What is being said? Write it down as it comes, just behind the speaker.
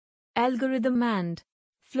algorithm and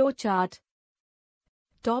flowchart.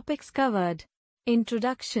 Topics covered: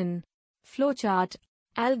 introduction, flowchart,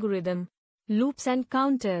 algorithm, loops and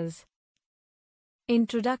counters.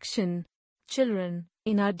 Introduction. Children,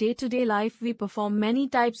 in our day-to-day life we perform many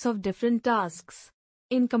types of different tasks.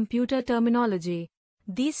 In computer terminology,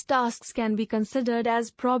 these tasks can be considered as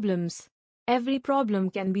problems. Every problem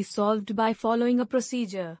can be solved by following a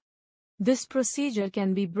procedure. This procedure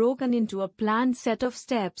can be broken into a planned set of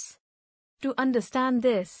steps. To understand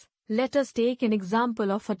this, let us take an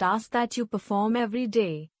example of a task that you perform every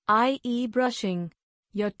day, i.e. brushing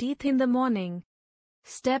your teeth in the morning.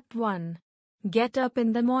 Step 1. Get up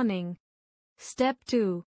in the morning. Step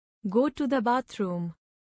 2. Go to the bathroom.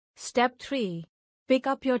 Step 3. Pick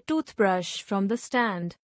up your toothbrush from the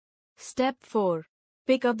stand. Step 4.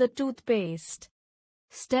 Pick up the toothpaste.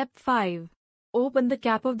 Step 5. Open the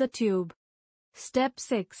cap of the tube. Step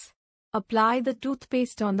 6. Apply the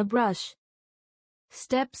toothpaste on the brush.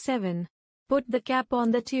 Step 7. Put the cap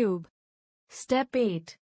on the tube. Step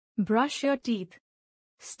 8. Brush your teeth.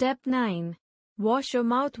 Step 9. Wash your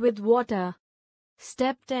mouth with water.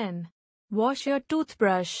 Step 10. Wash your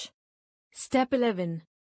toothbrush. Step 11.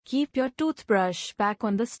 Keep your toothbrush back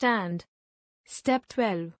on the stand. Step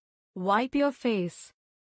 12. Wipe your face.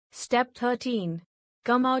 Step 13.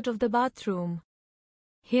 Come out of the bathroom.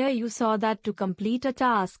 Here you saw that to complete a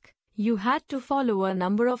task, you had to follow a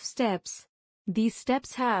number of steps. These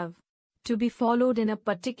steps have to be followed in a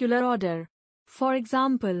particular order. For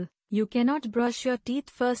example, you cannot brush your teeth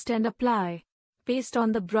first and apply paste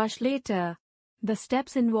on the brush later. The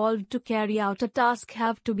steps involved to carry out a task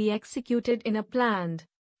have to be executed in a planned,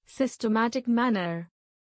 systematic manner.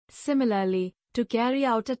 Similarly, to carry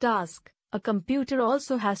out a task, a computer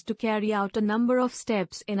also has to carry out a number of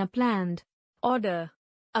steps in a planned order.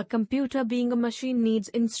 A computer, being a machine, needs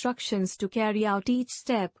instructions to carry out each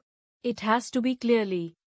step. It has to be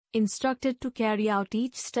clearly instructed to carry out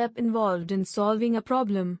each step involved in solving a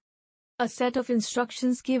problem. A set of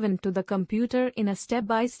instructions given to the computer in a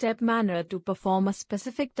step-by-step manner to perform a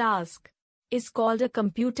specific task is called a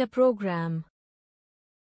computer program.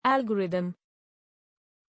 Algorithm.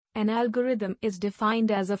 An algorithm is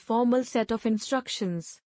defined as a formal set of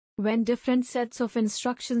instructions. When different sets of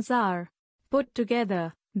instructions are put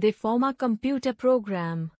together, they form a computer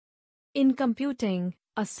program. In computing,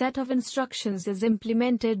 a set of instructions is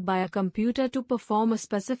implemented by a computer to perform a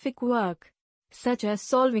specific work, such as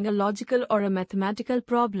solving a logical or a mathematical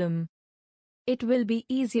problem. It will be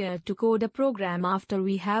easier to code a program after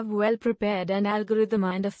we have well prepared an algorithm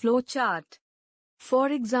and a flowchart. For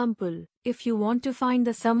example, if you want to find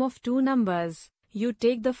the sum of two numbers, you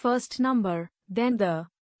take the first number, then the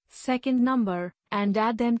second number, and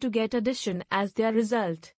add them to get addition as their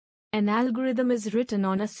result. An algorithm is written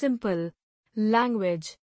on a simple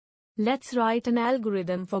language. Let's write an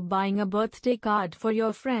algorithm for buying a birthday card for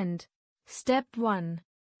your friend. Step 1.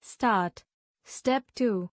 Start. Step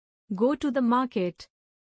 2. Go to the market.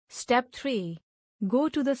 Step 3. Go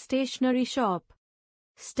to the stationery shop.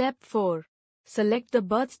 Step 4. Select the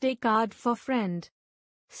birthday card for friend.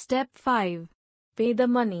 Step 5. Pay the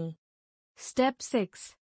money. Step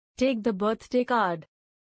 6. Take the birthday card.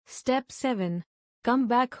 Step 7. Come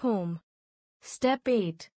back home. Step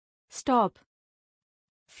 8. Stop.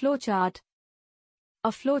 Flowchart. A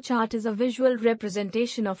flowchart is a visual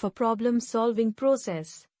representation of a problem-solving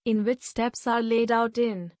process, in which steps are laid out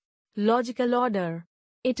in logical order.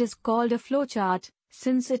 It is called a flowchart,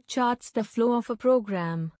 since it charts the flow of a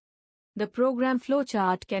program. The program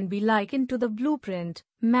flowchart can be likened to the blueprint,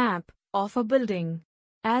 map, of a building.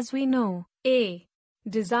 As we know, a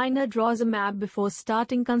designer draws a map before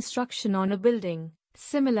starting construction on a building.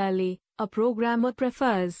 Similarly, a programmer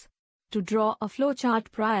prefers to draw a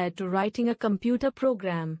flowchart prior to writing a computer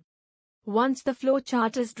program. Once the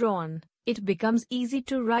flowchart is drawn, it becomes easy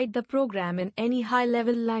to write the program in any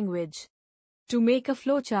high-level language. To make a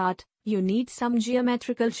flowchart, you need some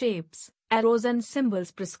geometrical shapes, arrows and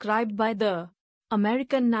symbols prescribed by the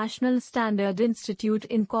American National Standard Institute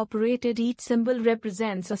Incorporated. Each symbol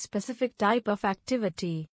represents a specific type of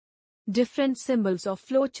activity. Different symbols of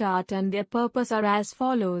flowchart and their purpose are as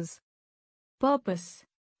follows. Purpose.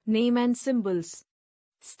 Name and symbols.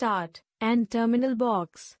 Start and terminal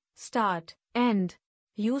box. Start, end.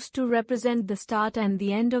 Used to represent the start and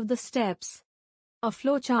the end of the steps. A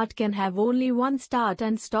flowchart can have only one start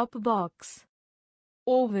and stop box.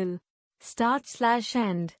 Oval.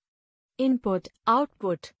 Start/end. Input,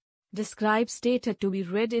 output. Describes data to be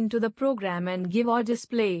read into the program and give or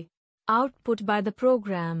display output by the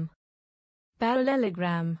program.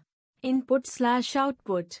 Parallelogram.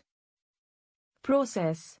 Input/output.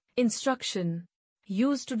 Process, instruction.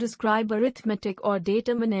 used to describe arithmetic or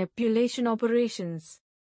data manipulation operations.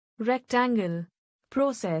 Rectangle,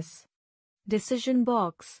 process. Decision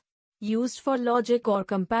box, used for logic or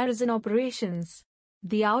comparison operations.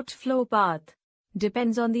 The outflow path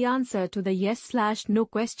depends on the answer to the yes/no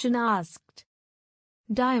question asked.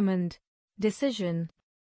 Diamond, decision.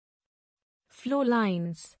 Flow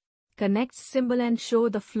lines, connects symbol and show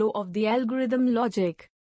the flow of the algorithm logic.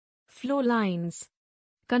 Flow lines.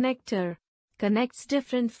 Connector, connects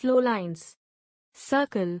different flow lines.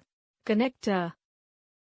 Circle, connector.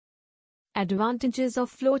 Advantages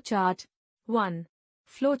of flowchart. 1.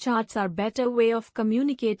 Flowcharts are better way of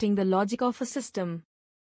communicating the logic of a system.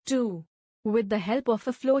 2. With the help of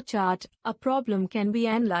a flowchart, a problem can be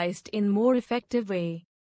analyzed in more effective way.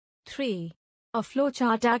 3. A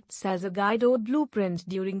flowchart acts as a guide or blueprint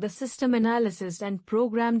during the system analysis and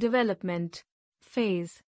program development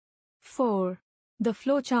phase. 4. The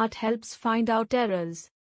flowchart helps find out errors.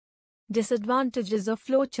 Disadvantages of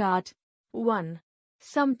flowchart. 1.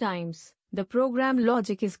 Sometimes, the program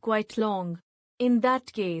logic is quite long. In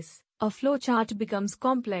that case, a flowchart becomes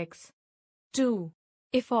complex. 2.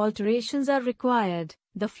 If alterations are required,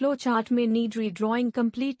 the flowchart may need redrawing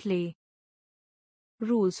completely.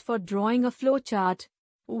 Rules for drawing a flowchart.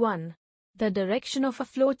 1. The direction of a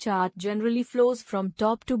flowchart generally flows from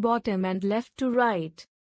top to bottom and left to right.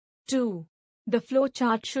 2. The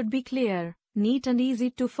flowchart should be clear, neat and easy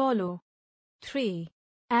to follow. 3.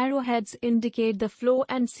 Arrowheads indicate the flow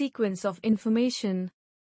and sequence of information.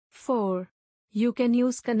 4. You can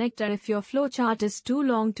use connector if your flowchart is too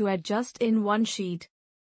long to adjust in one sheet.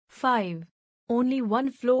 5. Only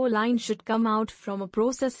one flow line should come out from a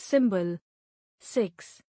process symbol.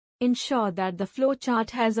 6. Ensure that the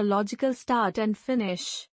flowchart has a logical start and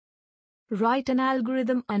finish. Write an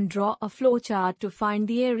algorithm and draw a flowchart to find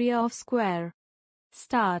the area of square.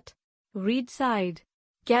 Start. Read side.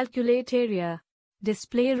 Calculate area.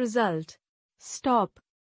 Display result. Stop.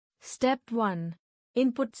 Step 1.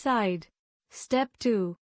 Input side. Step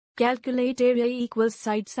 2. Calculate area equals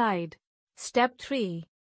side. Step 3.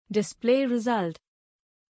 Display result.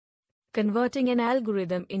 Converting an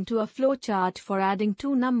algorithm into a flowchart for adding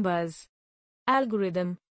two numbers.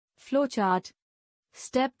 Algorithm. Flowchart.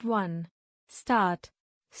 Step 1. Start.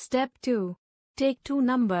 Step 2. Take two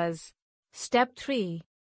numbers. Step 3.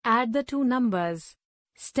 Add the two numbers.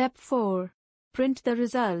 Step 4. Print the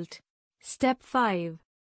result. Step 5.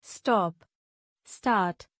 Stop.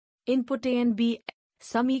 Start. Input A and B.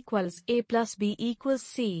 Sum equals A plus B equals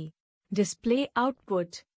C. Display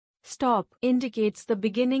output. Stop indicates the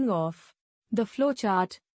beginning of the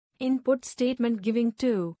flowchart. Input statement giving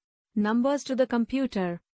two numbers to the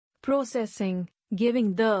computer. Processing,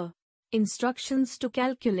 giving the instructions to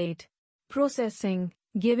calculate. Processing,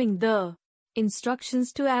 giving the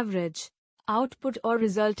instructions to average. Output or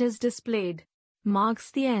result is displayed.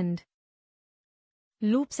 Marks the end.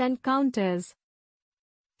 Loops and counters.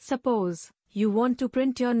 Suppose you want to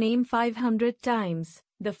print your name 500 times.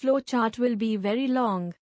 The flowchart will be very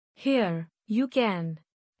long. Here, you can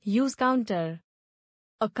use counter.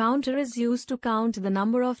 A counter is used to count the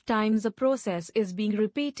number of times a process is being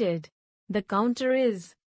repeated. The counter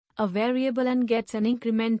is a variable and gets an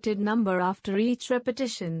incremented number after each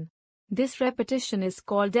repetition. This repetition is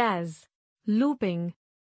called as looping.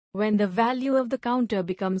 When the value of the counter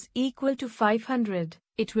becomes equal to 500,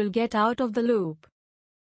 it will get out of the loop.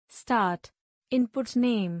 Start. Input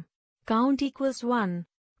name. Count equals 1.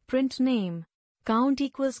 Print name. Count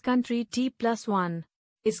equals country T plus 1.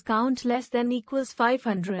 Is count less than equals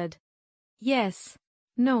 500? Yes.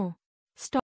 No. Stop.